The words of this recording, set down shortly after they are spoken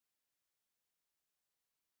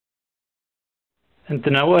And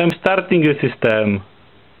now I am starting the system.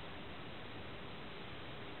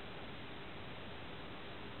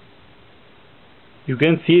 You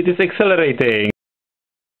can see it is accelerating.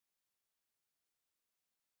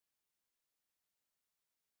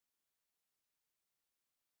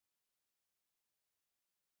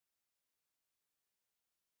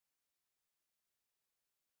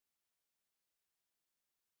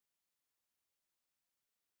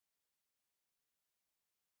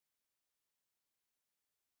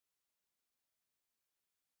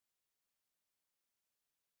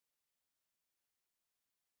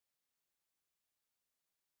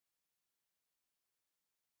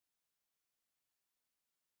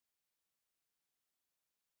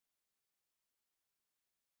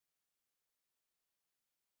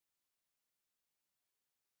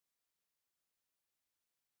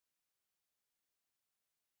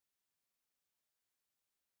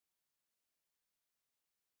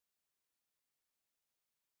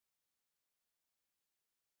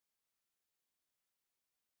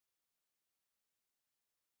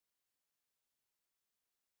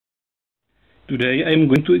 Today I am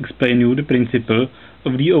going to explain you the principle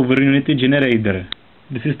of the Overunity generator.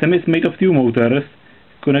 The system is made of two motors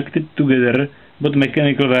connected together both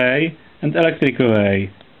mechanical way and electrical way.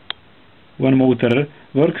 One motor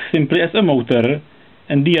works simply as a motor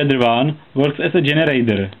and the other one works as a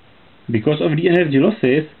generator. Because of the energy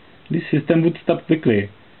losses, this system would stop quickly,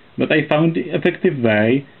 but I found the effective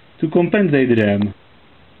way to compensate them.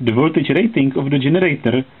 The voltage rating of the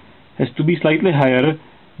generator has to be slightly higher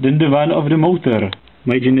than the one of the motor.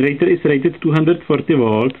 My generator is rated 240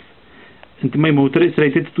 volts and my motor is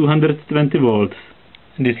rated 220 volts.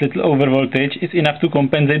 This little overvoltage is enough to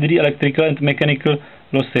compensate the electrical and mechanical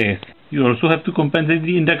losses. You also have to compensate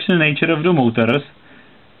the induction nature of the motors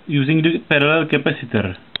using the parallel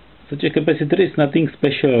capacitor. Such a capacitor is nothing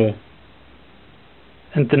special.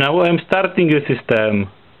 And now I am starting the system.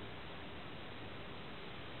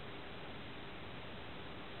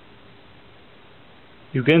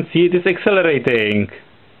 You can see it is accelerating.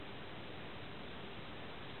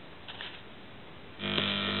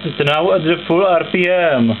 And now at the full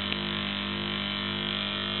RPM.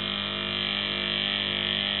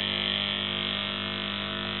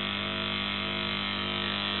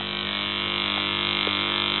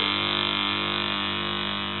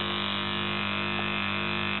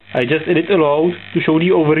 I just edit a load to show the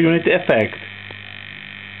Overunity effect.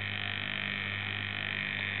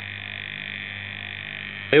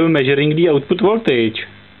 I am measuring the output voltage.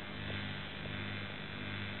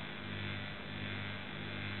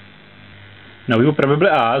 Now you probably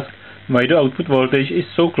ask why the output voltage is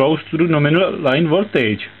so close to the nominal line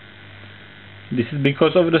voltage. This is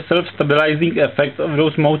because of the self-stabilizing effect of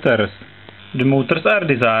those motors. The motors are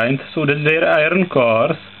designed so that their iron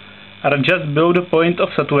cores are just below the point of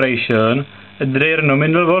saturation at their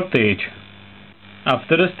nominal voltage.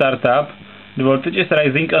 After the startup, the voltage is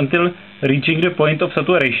rising until reaching the point of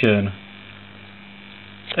saturation.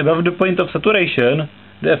 Above the point of saturation,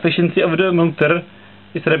 the efficiency of the motor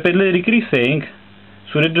is rapidly decreasing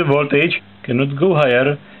so that the voltage cannot go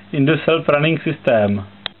higher in the self-running system.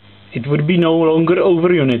 It would be no longer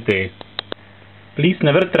Overunity. Please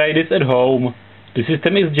never try this at home. The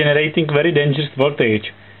system is generating very dangerous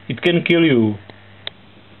voltage. It can kill you.